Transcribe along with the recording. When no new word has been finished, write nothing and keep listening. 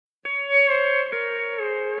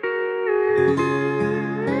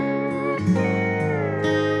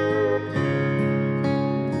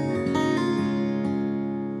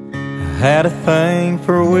Had a thing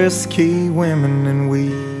for whiskey, women, and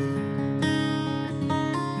weed.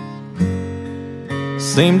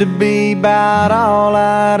 Seemed to be about all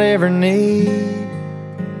I'd ever need.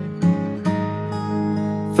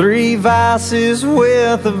 3 vices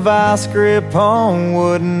with a vice grip on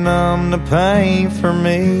wouldn't numb the pain for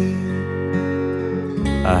me.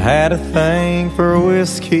 I had a thing for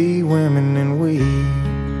whiskey, women, and weed.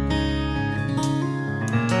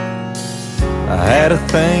 I had a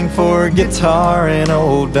thing for guitar and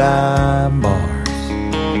old dive bars.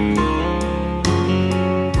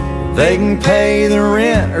 They can pay the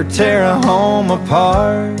rent or tear a home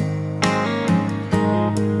apart.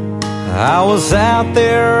 I was out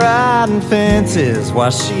there riding fences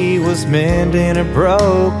while she was mending a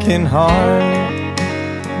broken heart.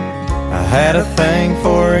 I had a thing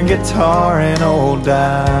for guitar and old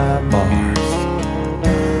dive bars.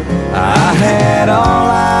 I had all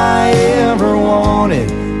I ever wanted,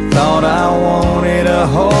 thought I wanted a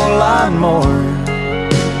whole lot more.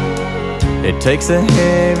 It takes a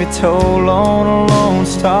heavy toll on a Lone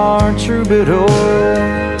Star troubadour.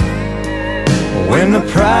 When the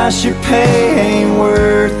price you pay ain't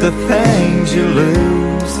worth the things you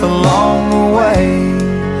lose along the way,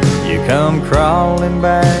 you come crawling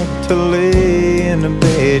back to lay in the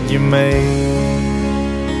bed you made.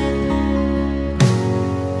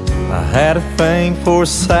 I had a thing for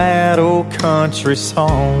sad old country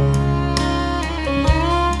songs,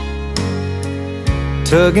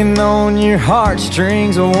 tugging on your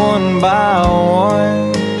heartstrings one by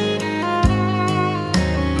one,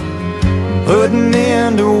 putting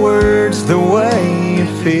into words the way it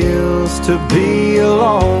feels to be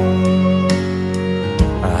alone.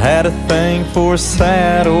 I had a thing for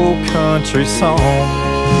sad old country songs.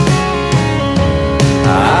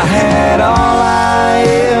 I had all I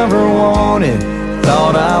ever wanted,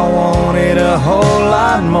 thought I wanted a whole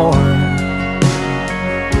lot more.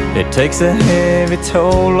 It takes a heavy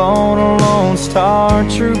toll on a Lone Star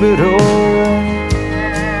troubadour.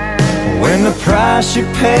 When the price you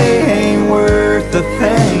pay ain't worth the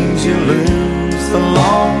things you lose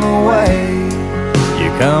along the way, you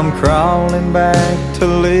come crawling back to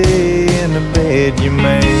lay in the bed you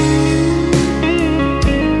made.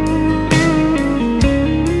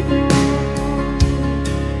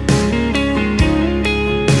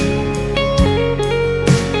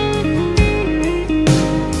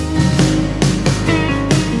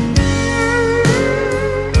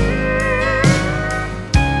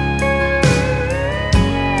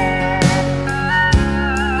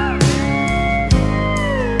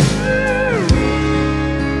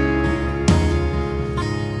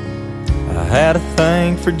 I had a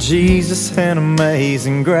thing for Jesus and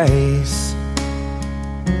Amazing Grace.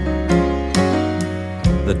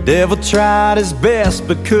 The devil tried his best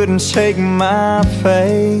but couldn't shake my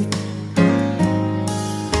faith.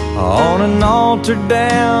 On an altar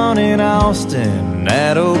down in Austin,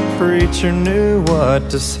 that old preacher knew what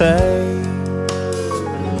to say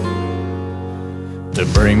to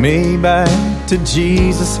bring me back to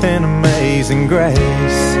Jesus and Amazing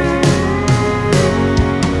Grace.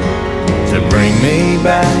 To bring me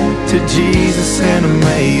back to Jesus and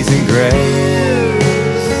Amazing Grace.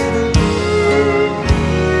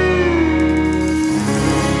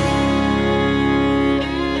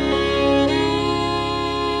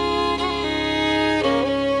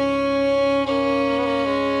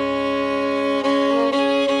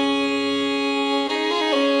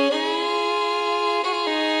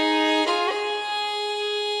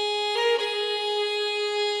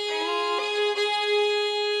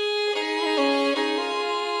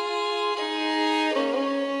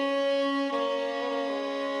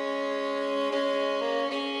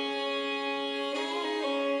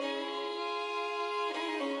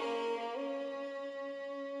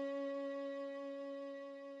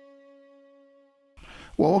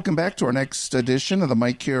 Well, welcome back to our next edition of the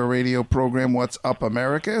Mike Carroll radio program, What's Up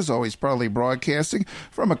America. As always, proudly broadcasting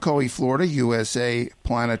from Ocoee, Florida, USA,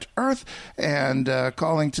 planet Earth. And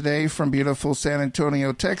calling today from beautiful San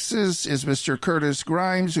Antonio, Texas, is Mr. Curtis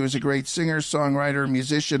Grimes, who is a great singer, songwriter,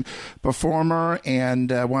 musician, performer.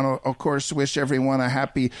 And I want to, of course, wish everyone a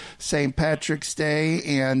happy St. Patrick's Day.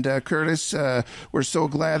 And Curtis, we're so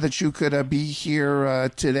glad that you could be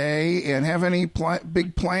here today. And have any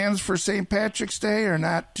big plans for St. Patrick's Day, or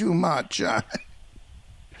not too much?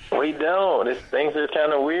 We don't. Things are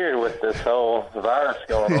kind of weird with this whole virus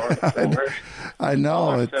going on. I know.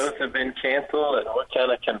 All our shows have been canceled, and we're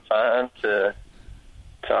kind of confined to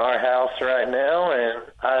our house right now. And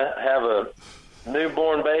I have a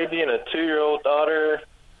newborn baby baby and a 2-year-old daughter,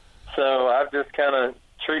 so I've just kind of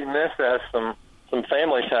treating this as some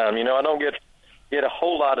family time. You know, I don't get a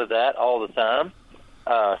whole lot of that all the time,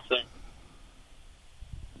 so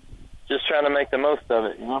just trying to make the most of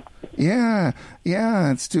it, you know?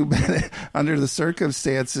 Yeah, it's too bad under the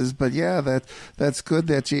circumstances, but yeah, that's good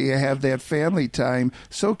that you have that family time.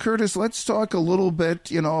 So, Curtis, let's talk a little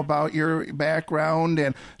bit, you know, about your background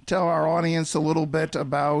and tell our audience a little bit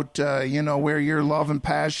about, you know, where your love and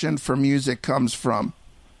passion for music comes from.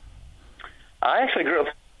 I actually grew up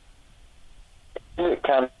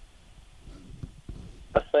kind of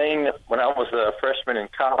a thing when I was a freshman in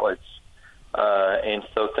college. And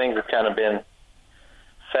so things have kind of been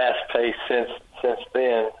fast-paced since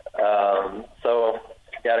then. So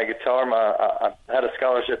got a guitar. I had a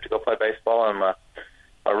scholarship to go play baseball, and my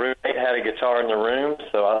roommate had a guitar in the room,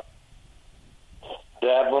 so I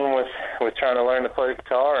dabbling with trying to learn to play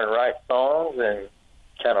guitar and write songs, and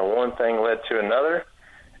kind of one thing led to another.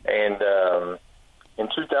 And in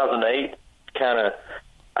 2008,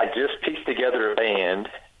 I just pieced together a band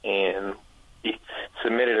and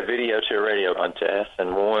submitted a video to a radio contest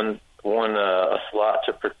and won a slot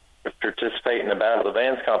to participate in the Battle of the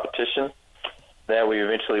Bands competition that we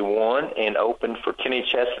eventually won, and opened for Kenny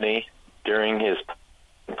Chesney during his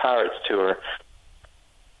Pirates tour.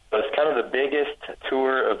 It was kind of the biggest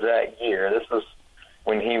tour of that year. This was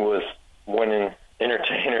when he was winning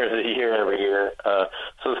Entertainer of the Year every year. So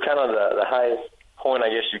it was kind of the highest point I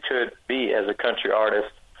guess you could be as a country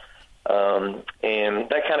artist. And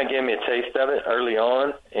that kind of gave me a taste of it early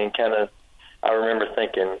on, and I remember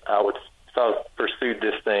thinking if I pursued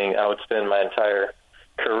this thing, I would spend my entire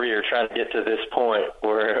career trying to get to this point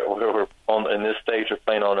where we're in this stage we're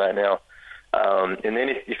playing on right now. And then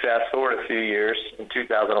if you fast forward a few years, in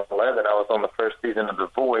 2011, I was on the first season of The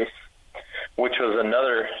Voice, which was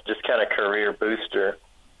another just kind of career booster,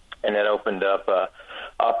 and that opened up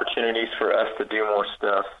opportunities for us to do more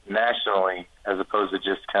stuff nationally as opposed to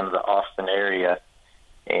just kind of the Austin area,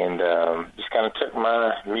 and just kind of took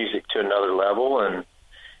my music to another level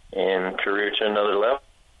and career to another level.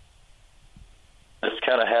 Just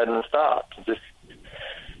kind of hadn't stopped, just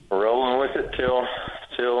rolling with it till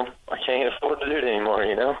I can't afford to do it anymore,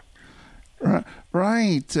 you know?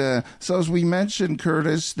 Right. So as we mentioned,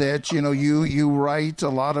 Curtis, that, you know, you write a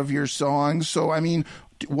lot of your songs. So, I mean,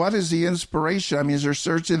 what is the inspiration? I mean, is there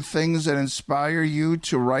certain things that inspire you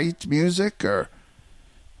to write music? Or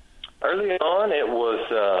early on, it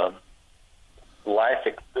was life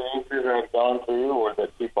experiences I've gone through, or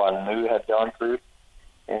that people I knew had gone through.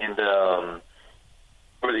 And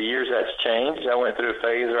over the years, that's changed. I went through a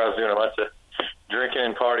phase where I was doing a bunch of drinking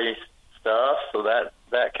and party stuff, so that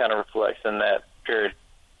kind of reflects in that period.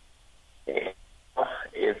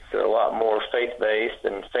 It's a lot more faith-based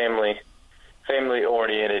and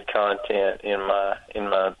family-oriented content in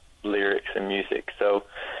my lyrics and music. So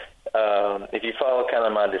if you follow kind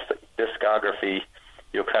of my discography,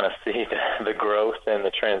 you'll kind of see the growth and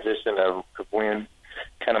the transition of when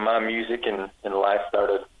kind of my music and life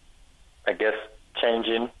started, I guess,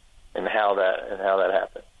 changing, and how that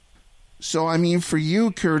happened. So, I mean, for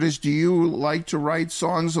you, Curtis, do you like to write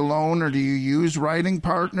songs alone, or do you use writing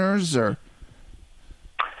partners, or?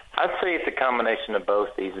 I'd say it's a combination of both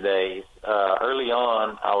these days. Early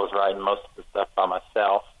on, I was writing most of the stuff by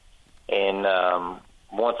myself, and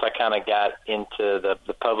once I kind of got into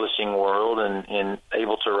the publishing world and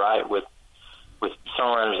able to write with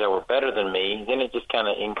songwriters that were better than me, then it just kind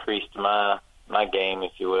of increased my game,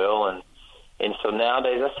 if you will, and so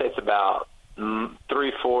nowadays I'd say it's about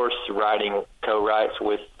 3/4 writing co-writes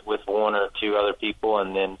with one or two other people,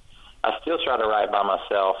 and then I still try to write by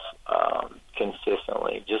myself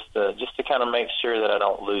consistently, just to kind of make sure that I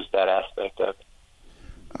don't lose that aspect of it.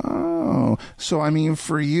 Oh, so I mean,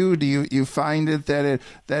 for you, do you find it that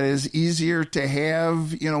is easier to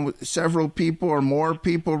have, you know, several people or more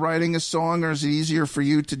people writing a song, or is it easier for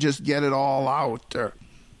you to just get it all out? Or?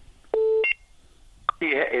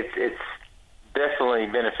 Yeah, it's definitely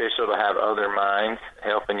beneficial to have other minds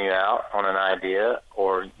helping you out on an idea,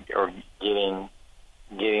 or getting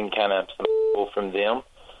kind of some people from them.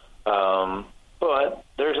 But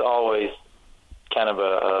there's always kind of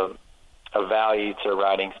a value to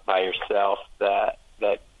writing by yourself that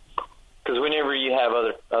because whenever you have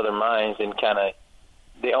other minds, and kind of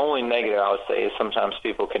the only negative I would say is sometimes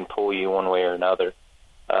people can pull you one way or another.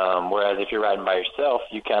 Whereas if you're writing by yourself,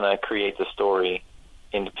 you kind of create the story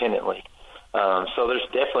independently. So there's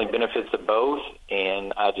definitely benefits of both,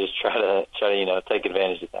 and I just try to take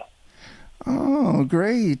advantage of that. Oh,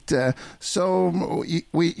 great. So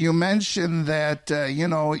you mentioned that,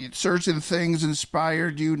 certain things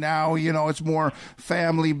inspired you now, it's more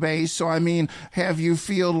family based. So, I mean, have you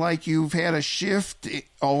feel like you've had a shift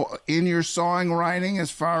in your songwriting as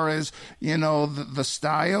far as, the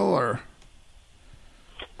style or?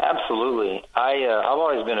 Absolutely. I've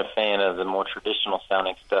always been a fan of the more traditional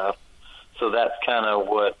sounding stuff. So that's kind of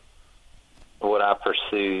what I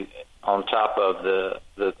pursue on top of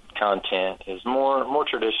the content is more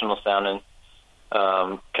traditional sounding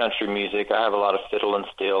country music. I have a lot of fiddle and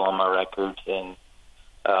steel on my records, and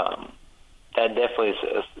that definitely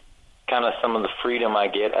is kind of some of the freedom I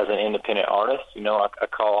get as an independent artist. I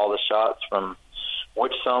call all the shots from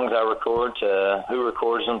which songs I record to who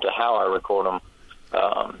records them to how I record them.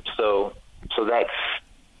 So that's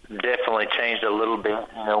definitely changed a little bit.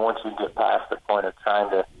 Once you get past the point of trying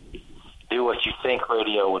to do what you think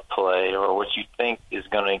radio would play, or what you think is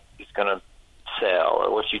gonna sell, or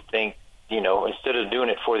what you think, instead of doing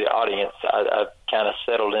it for the audience, I've kind of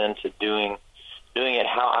settled into doing it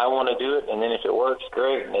how I want to do it, and then if it works,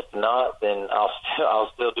 great, and if not, then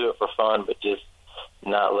I'll still do it for fun, but just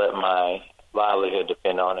not let my livelihood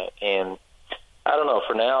depend on it. And I don't know.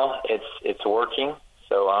 For now, it's working,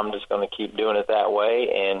 so I'm just going to keep doing it that way,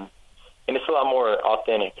 and it's a lot more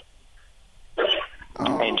authentic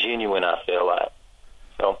and genuine, I feel like.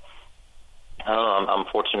 So I don't know. I'm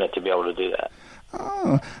fortunate to be able to do that.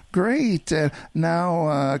 Oh, great.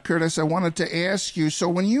 Now, Curtis, I wanted to ask you, so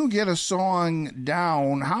when you get a song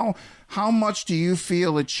down, how much do you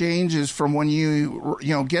feel it changes from when you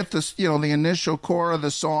get this, the initial core of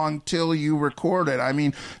the song till you record it? I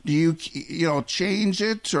mean, do you, change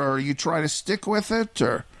it, or you try to stick with it,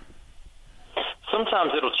 or?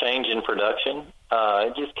 Sometimes it'll change in production.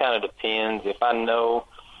 It just kind of depends. If I know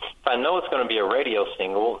it's going to be a radio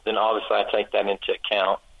single, then obviously I take that into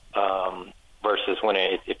account. Versus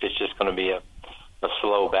if it's just going to be a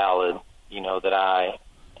slow ballad, that I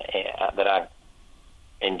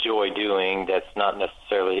enjoy doing, that's not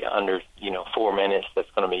necessarily under 4 minutes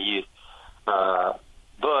that's going to be used.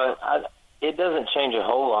 But it doesn't change a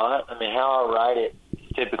whole lot. I mean, how I write it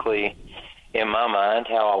is typically in my mind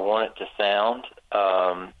how I want it to sound.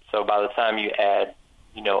 So by the time you add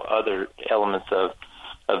other elements of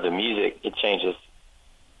the music, it changes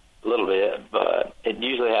a little bit, but it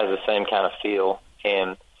usually has the same kind of feel.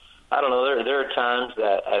 And I don't know, there are times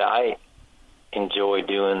that I enjoy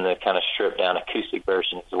doing the kind of stripped down acoustic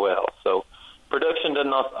version as well. So production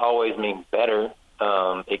doesn't always mean better.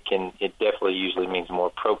 It definitely usually means more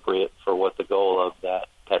appropriate for what the goal of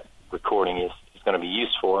that recording is going to be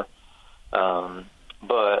used for.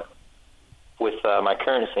 But with my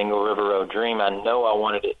current single, River Road Dream, I know I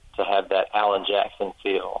wanted it to have that Alan Jackson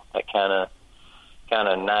feel, that kind of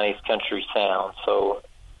 90s country sound. So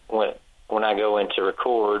when I go in to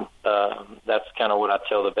record, that's kind of what I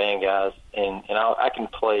tell the band guys, and I can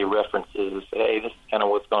play references and say, hey, this is kind of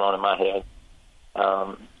what's going on in my head.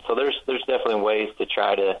 So there's definitely ways to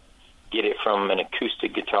try to get it from an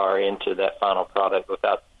acoustic guitar into that final product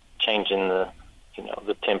without changing the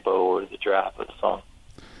tempo or the drive of the song.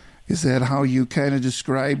 Is that how you kind of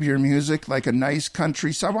describe your music, like a nice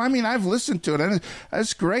country song? I mean, I've listened to it, and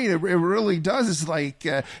that's great. It really does. It's like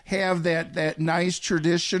have that nice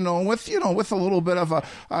traditional with a little bit of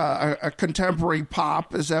a contemporary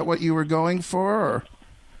pop. Is that what you were going for? Or?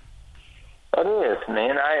 It is,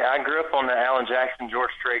 man. I grew up on the Alan Jackson,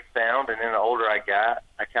 George Strait sound, and then the older I got,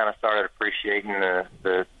 I kind of started appreciating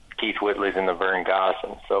the Keith Whitleys and the Vern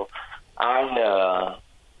Gossens. So I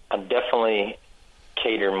definitely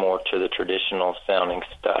cater more to the traditional sounding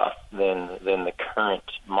stuff than the current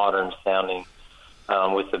modern sounding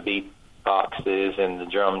with the beat boxes and the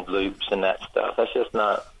drum loops and that stuff. That's just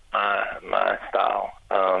not my style.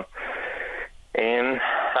 And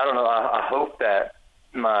I don't know, I hope that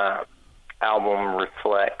my album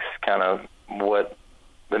reflects kind of what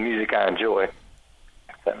the music I enjoy,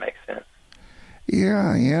 if that makes sense.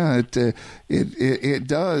 Yeah, it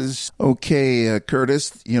does. Okay,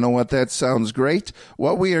 Curtis, you know what? That sounds great.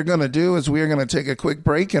 What we are going to do is we are going to take a quick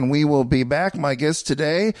break, and we will be back. My guest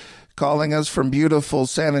today, calling us from beautiful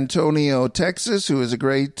San Antonio, Texas, who is a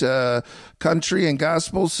great country and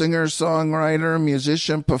gospel singer, songwriter,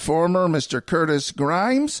 musician, performer, Mr. Curtis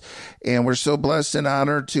Grimes. And we're so blessed and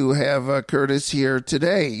honored to have Curtis here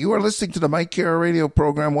today. You are listening to the Mike Kara radio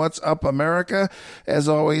program, What's Up America? As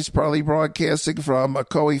always, proudly broadcasting from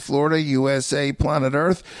Ocoee, Florida, USA, planet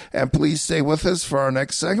Earth. And please stay with us for our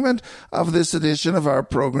next segment of this edition of our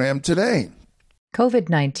program today.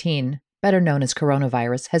 COVID-19, better known as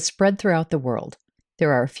coronavirus, has spread throughout the world.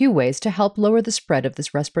 There are a few ways to help lower the spread of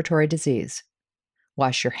this respiratory disease.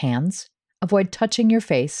 Wash your hands, Avoid touching your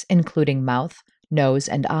face, including mouth, nose,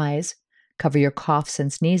 and eyes. Cover your coughs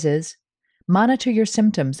and sneezes. Monitor your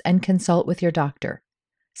symptoms and consult with your doctor.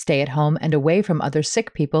 Stay at home and away from other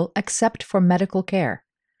sick people except for medical care.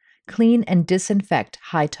 Clean and disinfect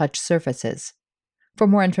high-touch surfaces. For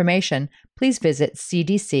more information, please visit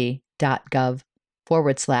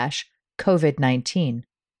cdc.gov/COVID-19.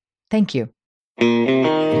 Thank you.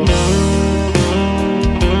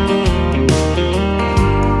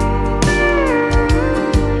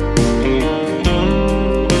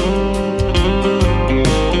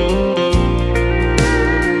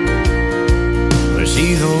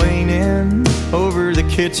 She's leaning over the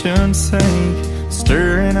kitchen sink,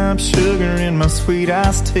 stirring up sugar in my sweet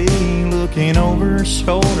iced tea, looking over her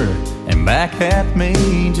shoulder and back at me,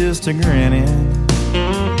 just a grinning.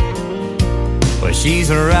 Well, she's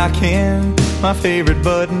rocking my favorite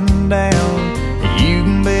button down. You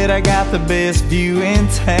can bet I got the best view in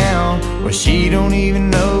town. Well, she don't even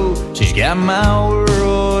know she's got my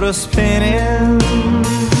world a spinning.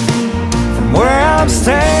 From where I'm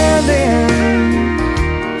standing,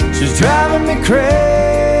 she's driving me crazy.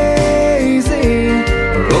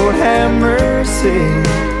 Lord have mercy,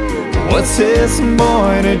 what's this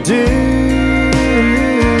boy to do?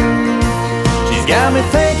 She's got me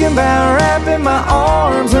thinking about wrapping my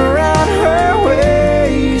arms around her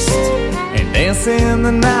waist and dancing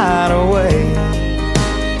the night away.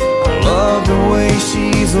 I love the way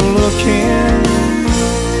she's looking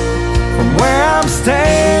from where I'm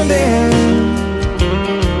standing.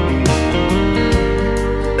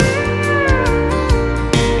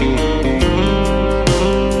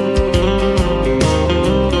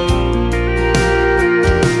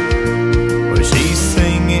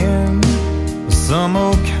 Some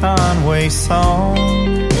old Conway song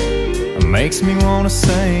makes me want to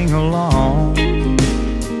sing along.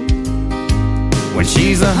 When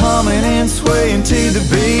she's a humming and swaying to the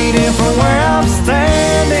beat, and from where I'm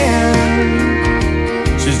standing,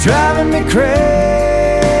 she's driving me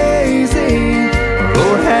crazy.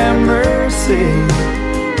 Lord have mercy,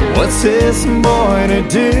 what's this boy to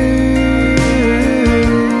do?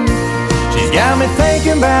 She's got me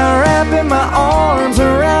thinking about wrapping my arms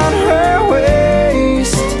around her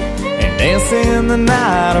waist and dancing the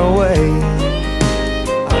night away.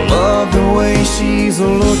 I love the way she's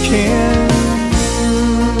looking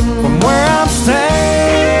from where I'm standing.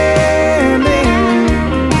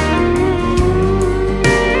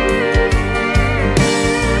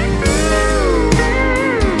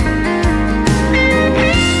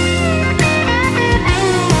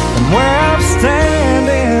 From where I'm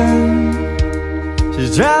standing,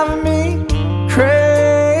 she's driving me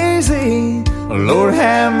crazy. Lord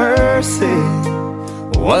have mercy,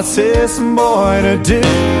 what's this boy to do?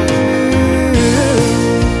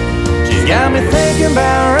 She's got me thinking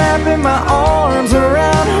about wrapping my arms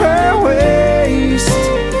around her waist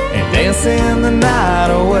and dancing the night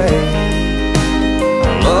away. I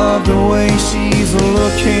love the way she's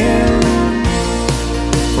looking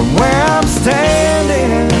from where I'm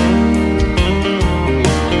standing.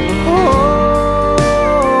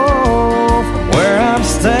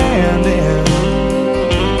 Standing.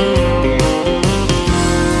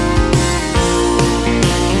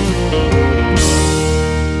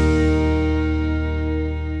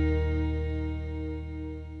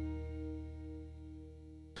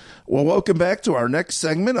 Well, welcome back to our next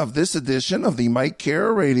segment of this edition of the Mike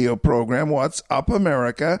Kara radio program, What's Up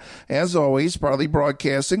America. As always, proudly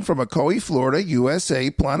broadcasting from Ocoee, Florida, USA,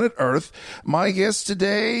 planet Earth. My guest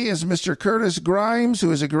today is Mr. Curtis Grimes,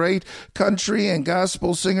 who is a great country and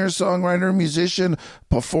gospel singer, songwriter, musician,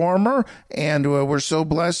 performer, and we're so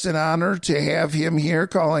blessed and honored to have him here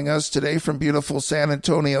calling us today from beautiful San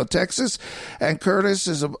Antonio, Texas. And Curtis,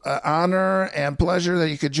 is an honor and pleasure that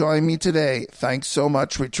you could join me today. Thanks so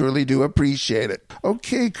much. We truly do appreciate it.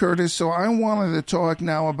 Okay, Curtis, so I wanted to talk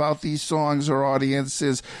now about these songs our audience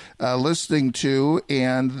is listening to,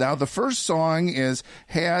 and now the first song is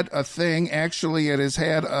Had a Thing. Actually, it has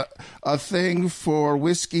had a thing for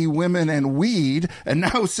whiskey, women, and weed, and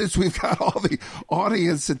now since we've got all the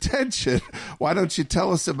audience attention, why don't you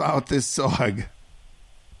tell us about this song?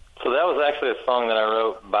 So that was actually a song that I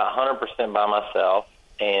wrote about 100% by myself,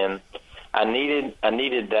 and I needed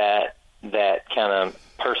that kind of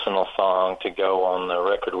personal song to go on the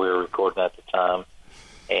record we were recording at the time.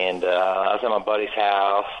 And I was at my buddy's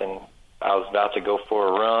house, and I was about to go for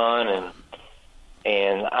a run,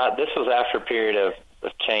 and this was after a period of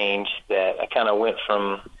change that I kind of went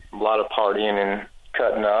from a lot of partying and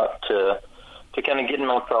cutting up to kind of getting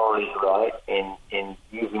my priorities right and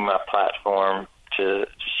using my platform to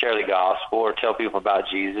share the gospel or tell people about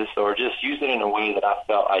Jesus, or just use it in a way that I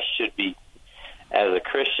felt I should be as a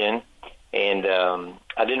Christian, and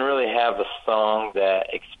I didn't really have a song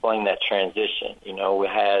that explained that transition. You know, we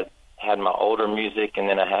had my older music, and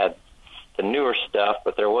then I had the newer stuff,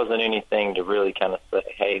 but there wasn't anything to really kind of say,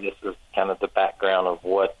 hey, this is kind of the background of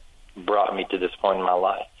what brought me to this point in my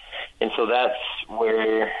life. And so that's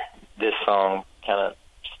where this song kind of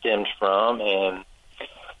stemmed from, and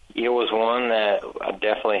it was one that I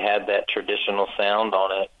definitely had that traditional sound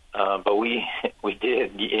on it, but we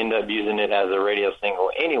did end up using it as a radio single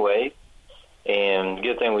anyway, and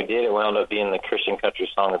good thing we did. It wound up being the Christian Country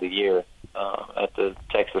Song of the Year at the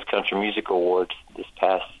Texas Country Music Awards this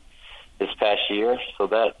past year. So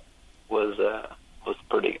that was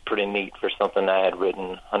pretty neat for something I had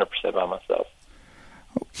written 100% by myself.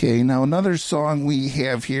 Okay, now another song we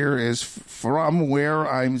have here is From Where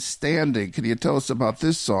I'm Standing. Can you tell us about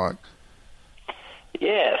this song?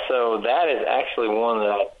 Yeah, so that is actually one that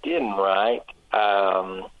I didn't write.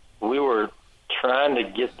 We were trying to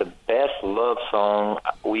get the best love song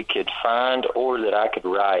we could find or that I could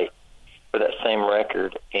write for that same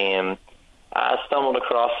record, and I stumbled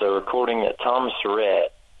across a recording that Thomas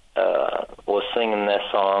Rhett was singing that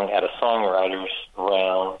song at a songwriters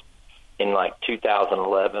round in like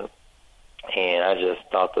 2011, and I just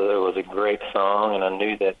thought that it was a great song, and I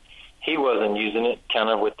knew that he wasn't using it kind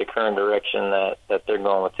of with the current direction that they're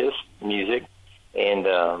going with his music, and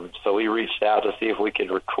so we reached out to see if we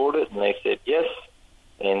could record it, and they said yes,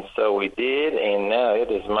 and so we did, and now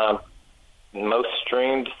it is my most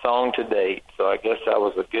streamed song to date, so I guess that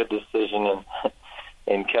was a good decision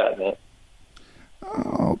in cutting it.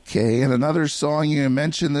 Okay, and another song you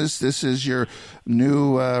mentioned this is your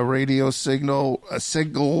new radio single,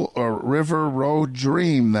 River Road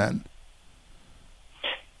Dream, then.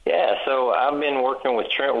 Yeah, so I've been working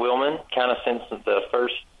with Trent Willman kind of since the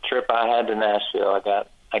first trip I had to Nashville.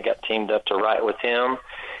 I got teamed up to write with him,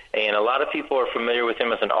 and a lot of people are familiar with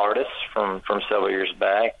him as an artist from several years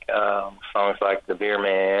back, songs like The Beer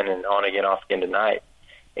Man and On Again, Off Again Tonight.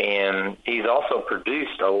 And he's also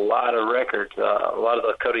produced a lot of records, a lot of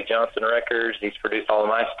the Cody Johnson records. He's produced all of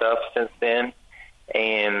my stuff since then.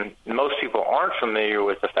 And most people aren't familiar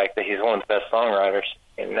with the fact that he's one of the best songwriters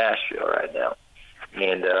in Nashville right now.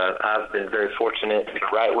 And I've been very fortunate to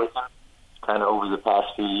write with him kind of over the past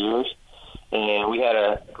few years. And we had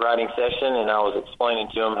a writing session, and I was explaining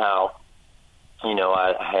to him how, you know,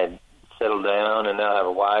 I had settled down, and now I have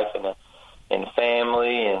a wife and a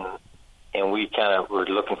family, and we kind of were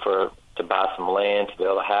looking to buy some land to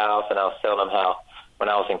build a house. And I was telling him how when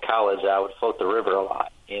I was in college, I would float the river a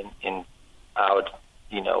lot, and I would,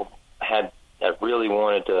 you know, I really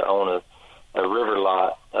wanted to own a river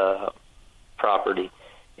lot property,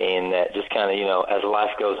 and that just kind of, you know, as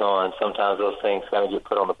life goes on, sometimes those things kind of get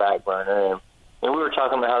put on the back burner. And we were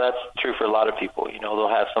talking about how that's true for a lot of people. You know,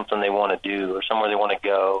 they'll have something they want to do or somewhere they want to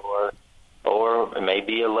go, or it may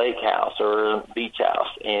be a lake house or a beach house,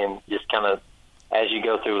 and just kind of as you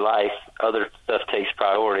go through life, other stuff takes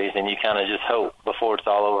priorities, and you kind of just hope before it's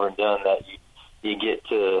all over and done that you get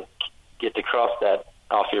to cross that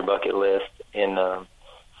off your bucket list. And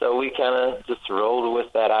so we kind of just rolled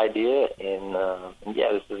with that idea, and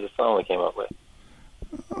yeah, this is a song we came up with.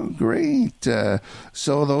 Oh, great.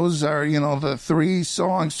 So those are, you know, the 3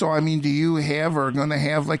 songs. So, I mean, do you have or going to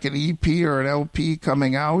have like an EP or an LP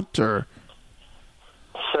coming out, or?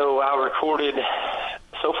 So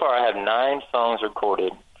so far I have 9 songs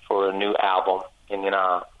recorded for a new album, and then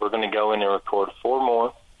we're going to go in and record 4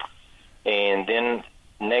 more, and then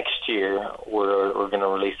next year we're going to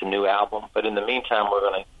release a new album. But in the meantime, we're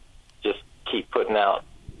going to just keep pushing out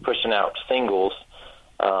singles,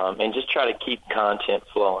 and just try to keep content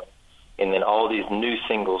flowing. And then all these new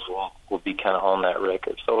singles will be kind of on that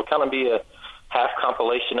record. So it'll kind of be a half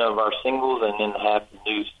compilation of our singles and then half the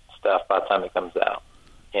new stuff by the time it comes out.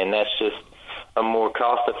 And that's just a more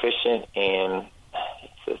cost-efficient, and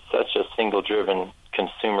it's such a single-driven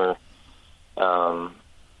consumer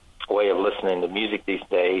way of listening to music these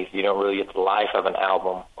days. You don't really get the life of an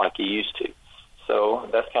album like you used to. So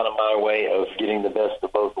that's kind of my way of getting the best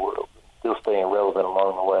of both worlds, still staying relevant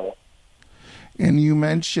along the way. And you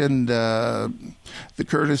mentioned the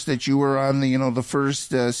Curtis that you were on the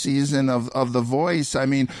first season of The Voice. I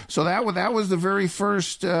mean, so that was the very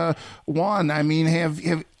first one. I mean,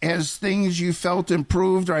 has things you felt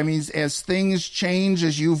improved, or I mean, has things changed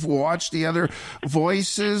as you've watched the other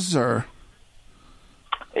voices, or?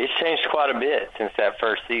 It's changed quite a bit since that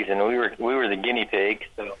first season. We were the guinea pigs,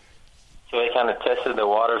 so it kind of tested the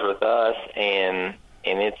waters with us, and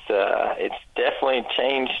it's definitely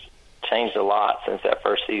changed a lot since that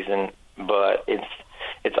first season, but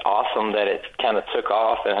it's awesome that it kind of took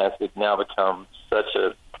off and has now become such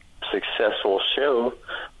a successful show,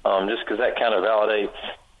 just because that kind of validates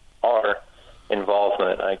our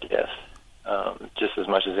involvement, I guess, just as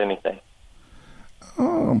much as anything.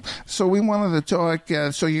 So we wanted to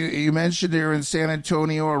talk, so you mentioned you're in San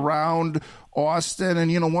Antonio around Austin,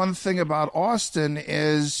 and, one thing about Austin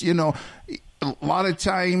is, a lot of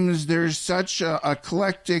times there's such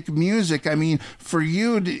eclectic music. I mean, for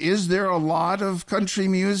you, is there a lot of country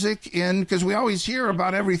music because we always hear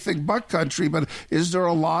about everything but country, but is there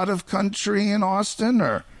a lot of country in Austin,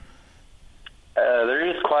 or? There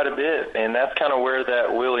is quite a bit, and that's kind of where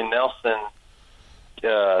that Willie Nelson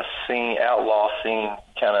outlaw scene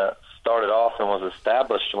kind of started off and was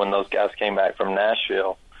established when those guys came back from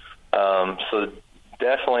Nashville. So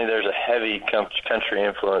definitely there's a heavy country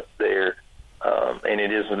influence there, and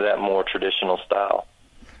it is that more traditional style.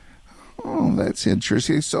 Oh, that's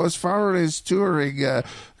interesting. So as far as touring,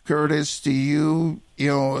 Curtis, do you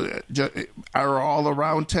are all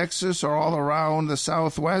around Texas or all around the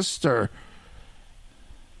Southwest, or?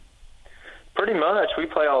 Pretty much. We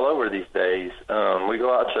play all over these days. We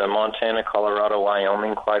go out to Montana, Colorado,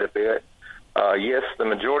 Wyoming quite a bit. Yes, the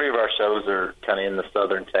majority of our shows are kind of in the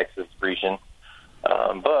southern Texas region,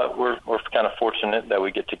 but we're kind of fortunate that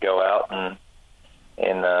we get to go out and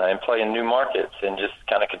play in new markets and just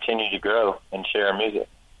kind of continue to grow and share our music.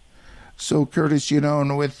 So, Curtis,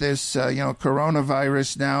 and with this,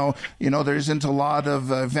 coronavirus now, there isn't a lot of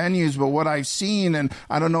venues, but what I've seen, and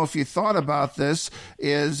I don't know if you thought about this,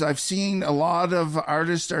 is I've seen a lot of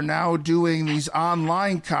artists are now doing these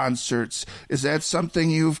online concerts. Is that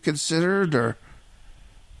something you've considered, or?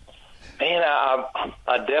 Man,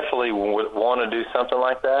 I definitely would want to do something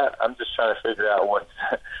like that. I'm just trying to figure out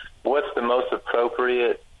what's the most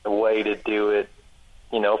appropriate way to do it,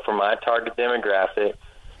 for my target demographic,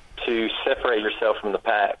 to separate yourself from the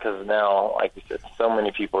pack, because now, like you said, so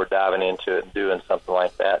many people are diving into it and doing something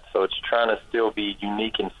like that. So it's trying to still be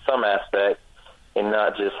unique in some aspect and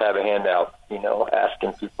not just have a handout,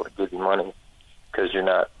 asking people to give you money because you're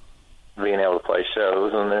not being able to play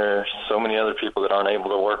shows. And there's so many other people that aren't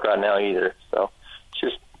able to work right now either. So it's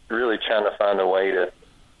just really trying to find a way to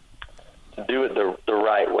do it the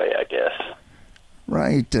right way, I guess.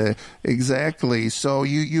 Right, exactly. So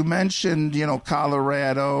you mentioned,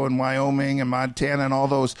 Colorado and Wyoming and Montana and all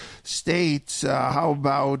those states. How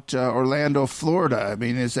about Orlando, Florida? I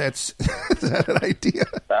mean, is that an idea?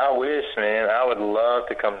 I wish, man. I would love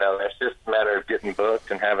to come down there. It's just a matter of getting booked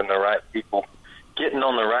and having the right people, getting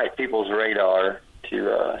on the right people's radar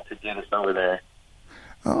to get us over there.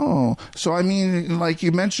 Oh, so I mean, like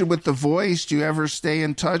you mentioned with The Voice, do you ever stay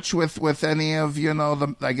in touch with any of,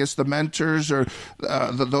 the mentors or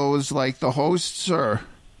those like the hosts, or?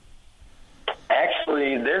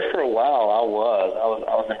 Actually, there for a while I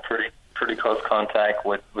was in pretty close contact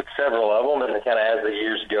with several of them, and kind of as the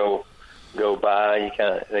years go by,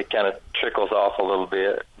 it kind of trickles off a little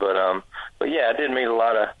bit. But yeah, I did meet a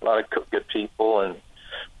lot of good people, and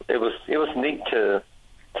it was neat to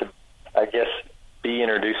I guess be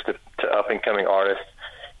introduced to up-and-coming artists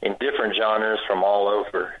in different genres from all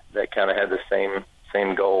over that kind of had the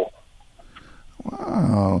same goal.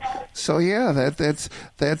 Wow. So yeah,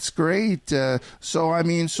 that's great. So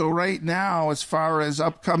right now, as far as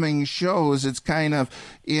upcoming shows, it's kind of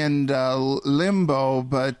in limbo,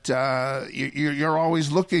 but you're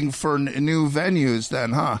always looking for new venues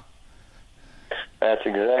then, huh? That's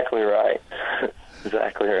exactly right.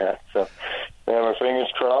 Exactly right. So we have our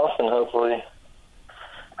fingers crossed, and hopefully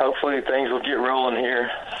things will get rolling here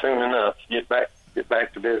soon enough. Get back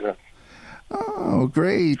to business. Oh,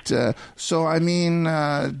 great. Do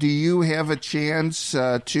you have a chance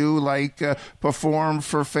to perform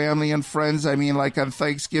for family and friends? I mean, like on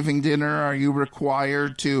Thanksgiving dinner, are you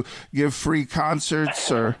required to give free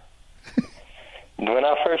concerts, or? When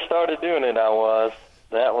I first started doing it, I was.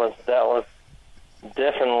 That was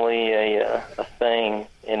definitely a thing.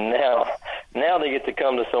 And now they get to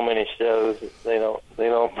come to so many shows. They don't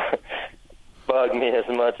bug me as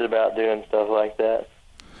much about doing stuff like that.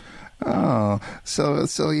 Oh, so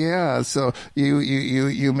yeah. So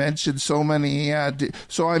you mentioned so many.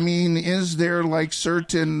 Is there like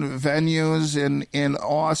certain venues in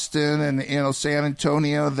Austin and San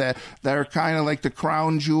Antonio that are kind of like the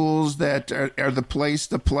crown jewels that are the place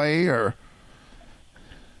to play, or?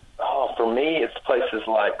 Oh, for me, it's places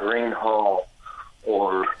like Green Hall,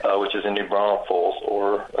 or which is in New Braunfels,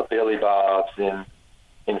 or Billy Bob's in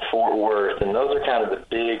Fort Worth, and those are kind of the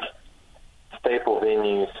big staple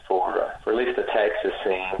venues for at least the Texas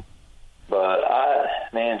scene. But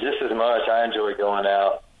just as much, I enjoy going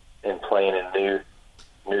out and playing in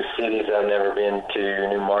new cities I've never been to,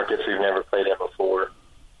 new markets we've never played in before.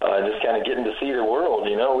 just kind of getting to see the world.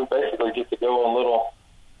 We basically get to go on little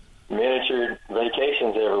miniature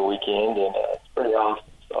vacations every weekend, and it's pretty awesome.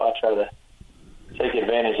 So I try to take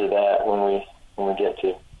advantage of that when we get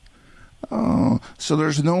to. Oh, so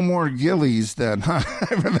there's no more Gillies then, huh?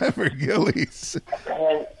 I remember Gillies.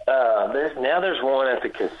 And there's one at the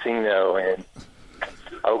casino in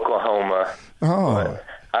Oklahoma. Oh. But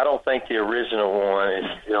I don't think the original one is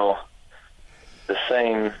still the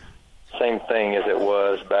same thing as it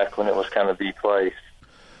was back when it was kind of the place.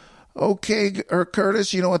 Okay,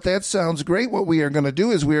 Curtis, you know what? That sounds great. What we are going to do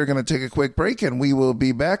is we are going to take a quick break, and we will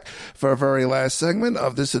be back for our very last segment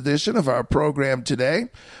of this edition of our program today.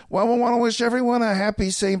 Well, we want to wish everyone a happy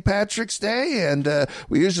St. Patrick's Day, and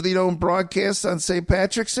we usually don't broadcast on St.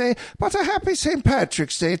 Patrick's Day, but a happy St.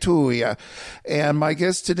 Patrick's Day to you. And my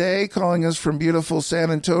guest today, calling us from beautiful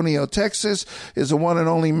San Antonio, Texas, is the one and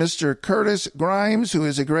only Mr. Curtis Grimes, who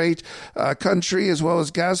is a great country as well as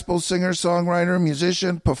gospel singer, songwriter,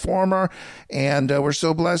 musician, performer, and we're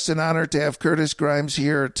so blessed and honored to have Curtis Grimes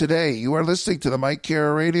here today. You are listening to the Mike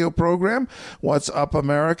Kara radio program, What's Up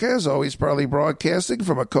America, as always proudly broadcasting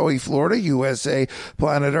from Ocoee, Florida, USA,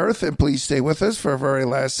 planet Earth, and please stay with us for our very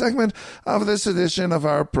last segment of this edition of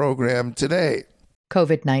our program today.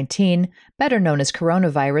 COVID-19, better known as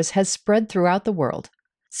coronavirus, has spread throughout the world.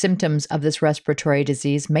 Symptoms of this respiratory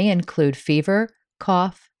disease may include fever,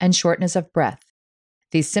 cough, and shortness of breath.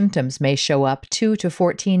 These symptoms may show up 2 to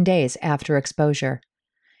 14 days after exposure.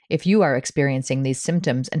 If you are experiencing these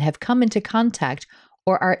symptoms and have come into contact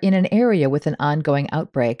or are in an area with an ongoing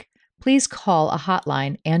outbreak, please call a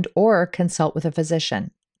hotline and/or consult with a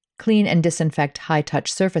physician. Clean and disinfect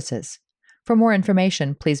high-touch surfaces. For more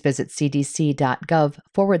information, please visit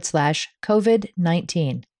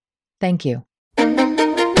cdc.gov/COVID-19. Thank you.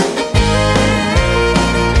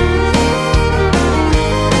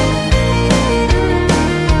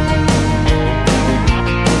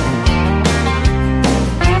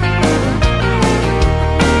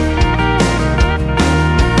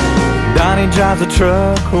 Donnie drives a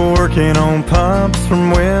truck working on pumps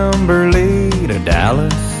from Wimberley to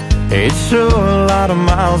Dallas. It's sure a lot of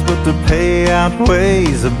miles, but the pay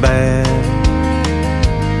outweighs the bad.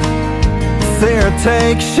 Sarah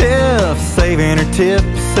takes shifts, saving her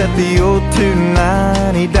tips at the old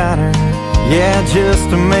 290 diner. Yeah, just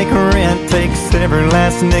to make rent takes every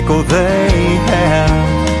last nickel they have.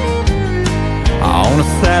 On a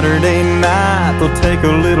Saturday night, they'll take a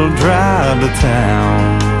little drive to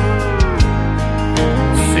town.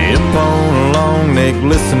 Sip on a long neck,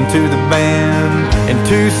 listen to the band, and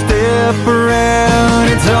two-step around.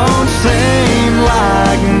 It don't seem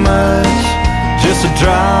like much, just a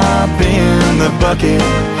drop in the bucket,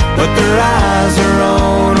 but their eyes are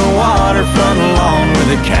on a waterfront lawn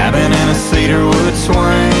with a cabin and a cedarwood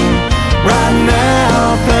swing. Right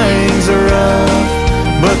now things are rough,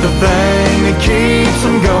 but the thing that keeps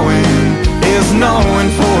them going is knowing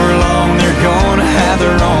for long they're gonna have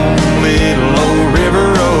their own little old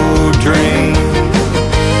river road dream.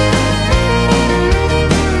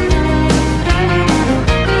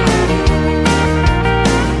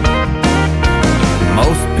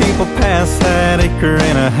 Most people pass that acre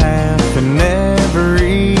and a half and never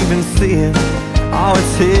even see it. Oh,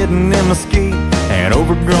 it's hidden in mesquite and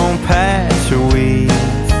overgrown patch of weeds.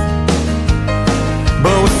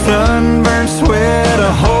 But with sunburned sweat,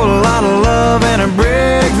 a whole lot of love, and a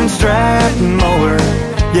Briggs and Stratton mower,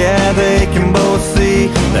 yeah, they can both see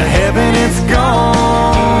the heaven it's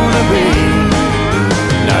gonna be.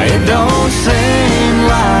 Now it don't seem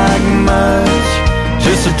like much,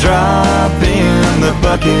 just a drop in the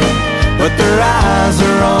bucket, but their eyes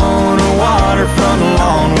are on a waterfront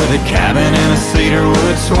lawn with a cabin and a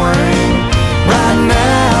cedarwood swing. Right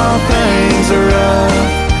now things are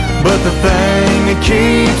rough, but the thing that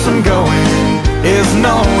keeps them going is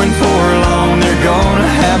knowing for long they're gonna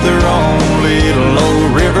have their own little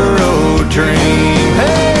old river road dream.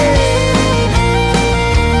 Hey!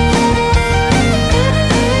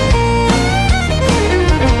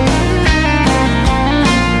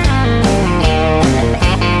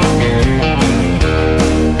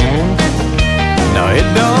 No, it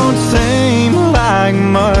don't seem like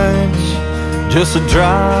much, just a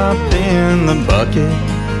drop in the bucket,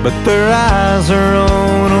 but their eyes are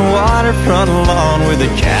on a waterfront lawn with a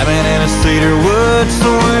cabin and a cedarwood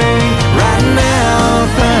swing. Right now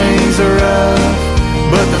things are rough,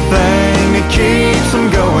 but the thing that keeps them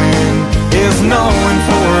going is knowing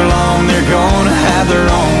for long they're gonna have their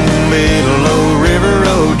own little old river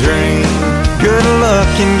road dream. Good luck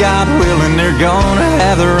and God willing, they're gonna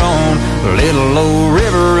have their own little old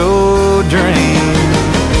river road dream.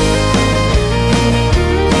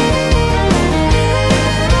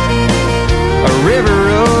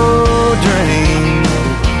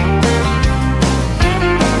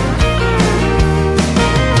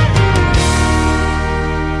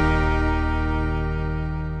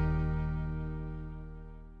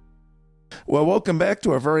 Well, welcome back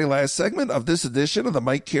to our very last segment of this edition of the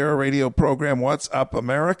Mike Kara radio program, What's Up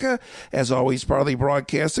America. As always, proudly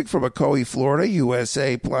broadcasting from Ocoee, Florida,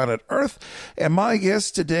 USA, planet Earth. And my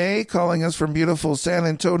guest today, calling us from beautiful San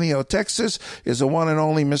Antonio, Texas, is the one and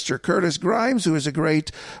only Mr. Curtis Grimes, who is a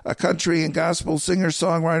great country and gospel singer,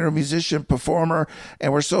 songwriter, musician, performer.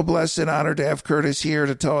 And we're so blessed and honored to have Curtis here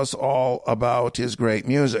to tell us all about his great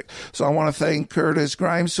music. So I want to thank Curtis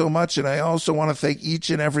Grimes so much, and I also want to thank each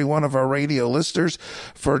and every one of our radio listeners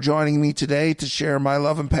for joining me today to share my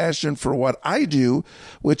love and passion for what I do,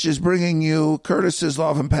 which is bringing you Curtis's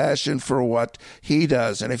love and passion for what he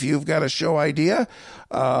does. And if you've got a show idea,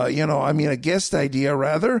 a guest idea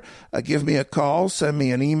rather, give me a call, send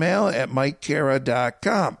me an email at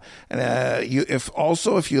mikekara.com. And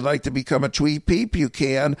if you'd like to become a tweet peep, you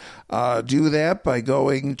can do that by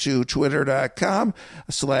going to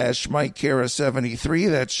twitter.com/MikeKara73.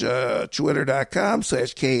 That's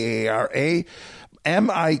twitter.com/KARA.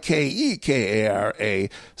 MIKEKARA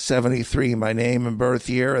 73, my name and birth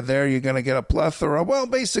year. There you're going to get a plethora. Well,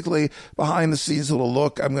 basically, behind the scenes little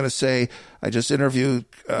look. I'm going to say I just interviewed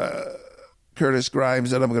Curtis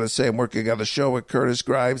Grimes, and I'm going to say I'm working on the show with Curtis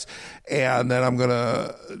Grimes, and then I'm going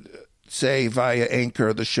to say via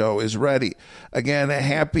Anchor the show is ready. Again, a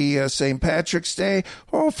happy St. Patrick's Day.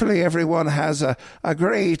 Hopefully everyone has a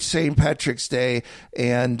great St. Patrick's Day,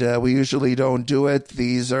 and we usually don't do it.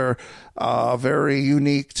 These are very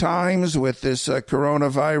unique times with this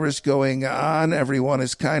coronavirus going on. Everyone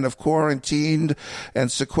is kind of quarantined and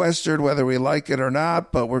sequestered, whether we like it or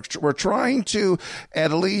not. But we're trying to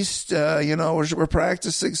at least, we're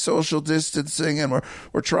practicing social distancing, and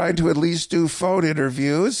we're trying to at least do phone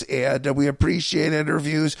interviews. And we appreciate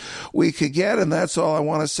interviews we could get, and that's all I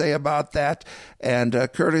want to say about that. And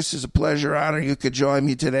Curtis, is a pleasure, honor you could join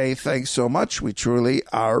me today. Thanks so much. We truly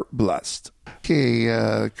are blessed. Okay,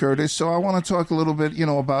 Curtis, so I want to talk a little bit,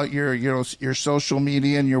 about your social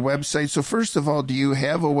media and your website. So first of all, do you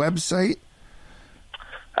have a website?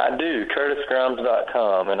 I do,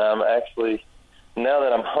 curtisgrimes.com, and I'm actually, now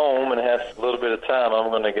that I'm home and have a little bit of time, I'm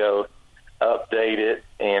going to go update it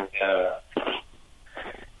and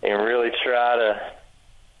really try to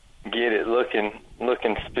get it looking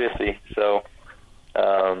spiffy. So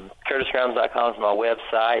curtisgrimes.com is my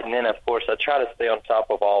website, and then, of course, I try to stay on top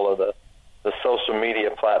of all of the social media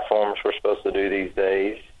platforms we're supposed to do these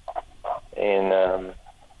days. And,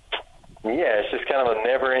 it's just kind of a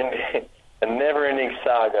never-ending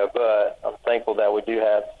saga, but I'm thankful that we do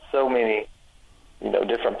have so many,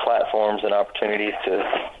 different platforms and opportunities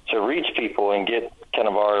to reach people and get kind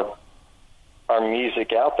of our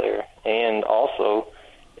music out there, and also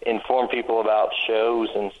inform people about shows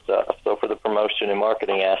and stuff, so for the promotion and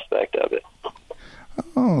marketing aspect of it.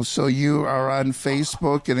 Oh, so you are on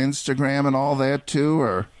Facebook and Instagram and all that too,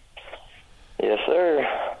 or? Yes, sir.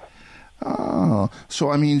 Oh,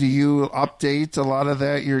 so do you update a lot of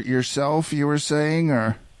that yourself, you were saying,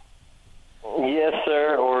 or? Yes,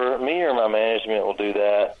 sir, or me or my management will do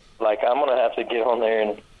that. Like, I'm going to have to get on there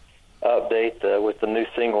and update with the new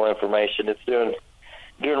single information. It's doing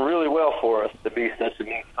really well for us to be such a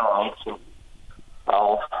new song, so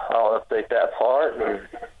I'll update that part.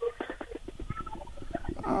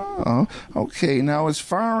 Oh, okay. Now, as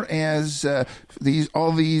far as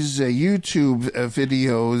all these YouTube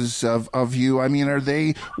videos of you, are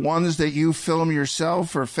they ones that you film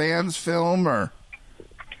yourself or fans film, or?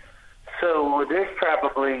 So there's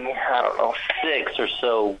probably, 6 or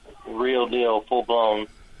so real deal, full blown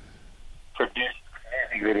produced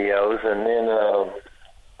music videos, and then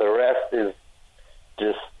the rest is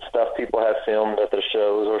just stuff people have filmed at their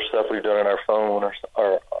shows or stuff we've done on our phone or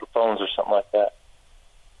our phones or something like that.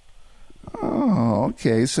 Oh,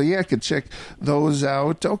 okay. So, I could check those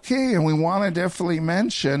out. Okay, and we want to definitely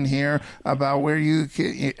mention here about where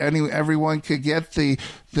everyone could get the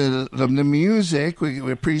music.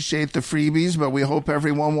 We appreciate the freebies, but we hope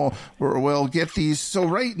everyone will get these. So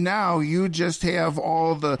right now, you just have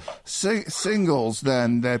all the singles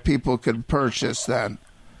then that people could purchase then.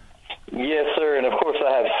 Yes, sir, and of course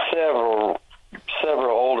I have several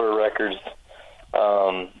older records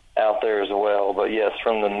out there as well. But yes,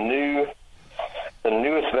 from the newest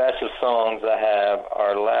batch of songs, I have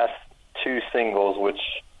our last 2 singles, which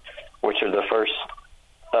are the first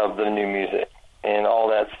of the new music, and all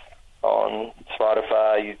that's on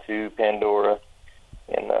Spotify, YouTube, Pandora,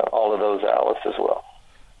 and all of those outlets as well.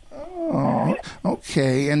 Oh,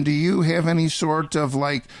 okay. And do you have any sort of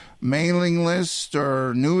mailing list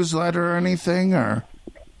or newsletter or anything, or?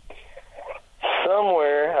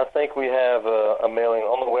 Somewhere, I think we have a mailing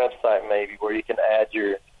on the website, maybe, where you can add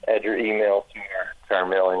your email to our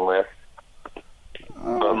mailing list.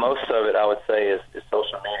 But most of it, I would say,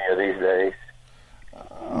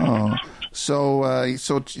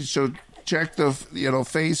 So check the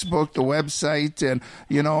Facebook, the website, and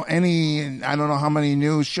any, I don't know how many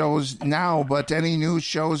news shows now, but any news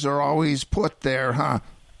shows are always put there, huh?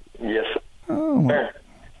 Yes. Oh. Sure.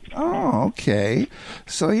 Oh, okay.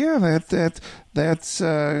 So yeah, that's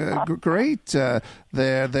great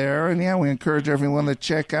there, and yeah, we encourage everyone to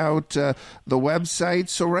check out the website.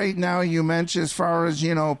 So right now, you mentioned as far as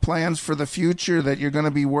plans for the future that you're going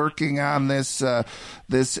to be working on this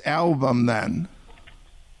album, then.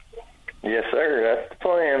 Yes, sir. That's the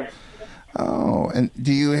plan. Oh, and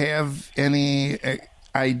do you have any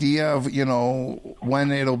idea of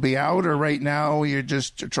when it'll be out, or right now you're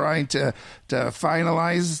just trying to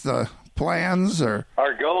finalize the plans? Or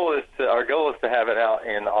our goal is to have it out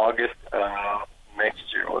in August next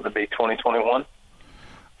year. Will it be 2021?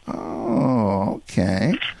 Oh,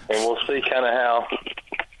 okay. And we'll see how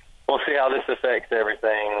this affects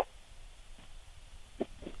everything.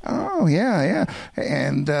 Oh, yeah.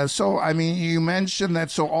 And so, I mean, you mentioned that,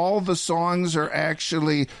 so all the songs are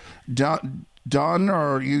actually done,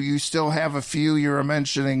 or you still have a few you were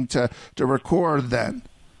mentioning to record then?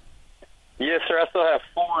 Yes, sir. I still have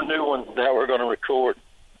 4 new ones that we're going to record.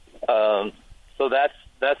 So that's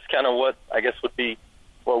kind of what I guess would be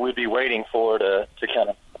what we'd be waiting for to kind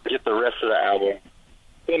of get the rest of the album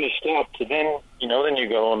finished up. So then you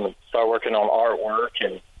go on and start working on artwork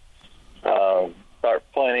and start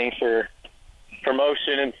planning for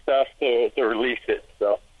promotion and stuff to release it.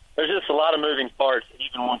 So there's just a lot of moving parts,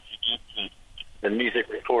 even once you get to the music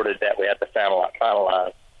recorded, that we have to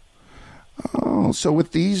finalize. Oh, so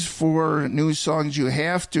with these 4 new songs you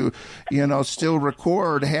have to, still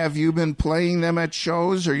record, have you been playing them at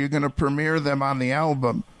shows, or are you going to premiere them on the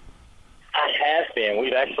album? I have been.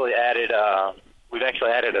 We've actually added a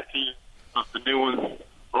few of the new ones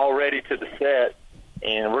already to the set,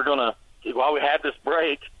 and we're gonna, while we have this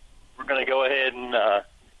break, we're gonna go ahead and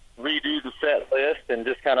redo the set list and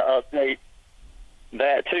just kind of update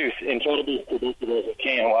that too, and try to be as productive as we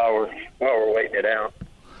can while we're waiting it out.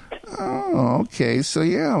 Oh, okay. So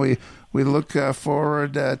yeah, we look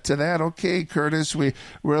forward to that. Okay, Curtis, we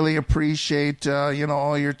really appreciate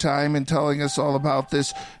all your time and telling us all about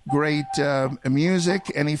this great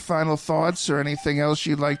music. Any final thoughts or anything else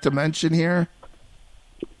you'd like to mention here?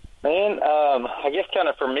 Man, I guess kind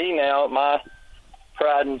of for me now, my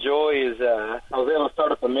pride and joy is I was able to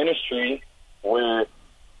start up a ministry where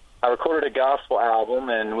I recorded a gospel album,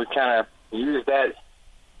 and we kind of used that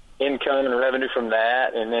income and revenue from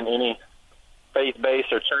that, and then any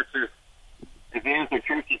faith-based or churches events or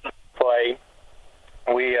churches play,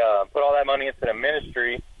 we put all that money into the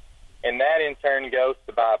ministry, and that in turn goes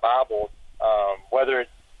to buy Bibles, whether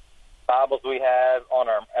it's Bibles we have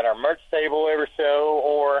at our merch table every show,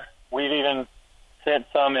 or we've even sent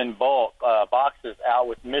some in bulk boxes out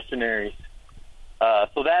with missionaries.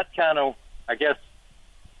 So that's kind of, I guess,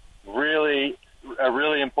 really a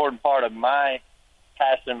really important part of my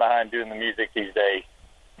passion behind doing the music these days.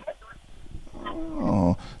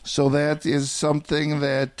 Oh, so that is something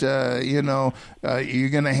that you're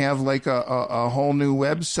going to have like a whole new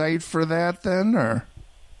website for that then, or?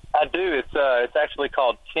 I do. It's actually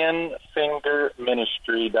called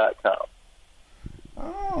 10fingerministry.com.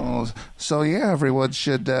 Oh, so yeah, everyone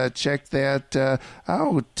should check that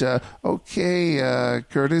out. Okay,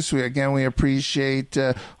 Curtis, we appreciate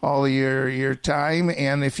all of your time,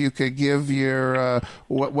 and if you could give your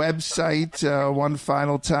website one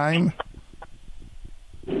final time.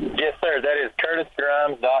 Yes, sir. That is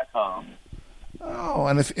curtisgrimes.com. Oh,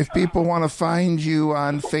 and if people want to find you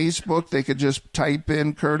on Facebook, they could just type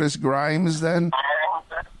in Curtis Grimes then?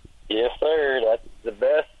 Yes, sir. That's the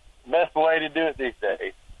best way to do it these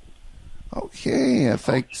days. Okay,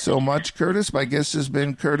 thanks so much, Curtis. My guest has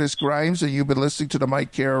been Curtis Grimes, and you've been listening to the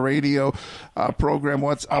Mike Kara Radio program,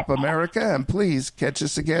 What's Up America, and please catch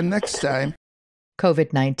us again next time.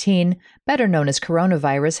 COVID-19, better known as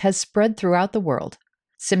coronavirus, has spread throughout the world.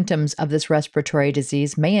 Symptoms of this respiratory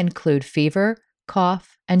disease may include fever,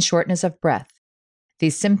 cough, and shortness of breath.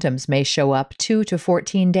 These symptoms may show up 2 to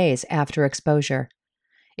 14 days after exposure.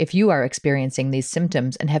 If you are experiencing these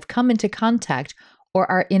symptoms and have come into contact or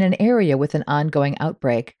are in an area with an ongoing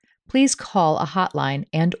outbreak, please call a hotline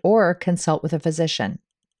and/or consult with a physician.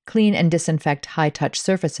 Clean and disinfect high-touch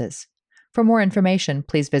surfaces. For more information,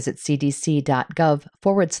 please visit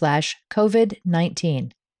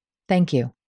cdc.gov/COVID-19. Thank you.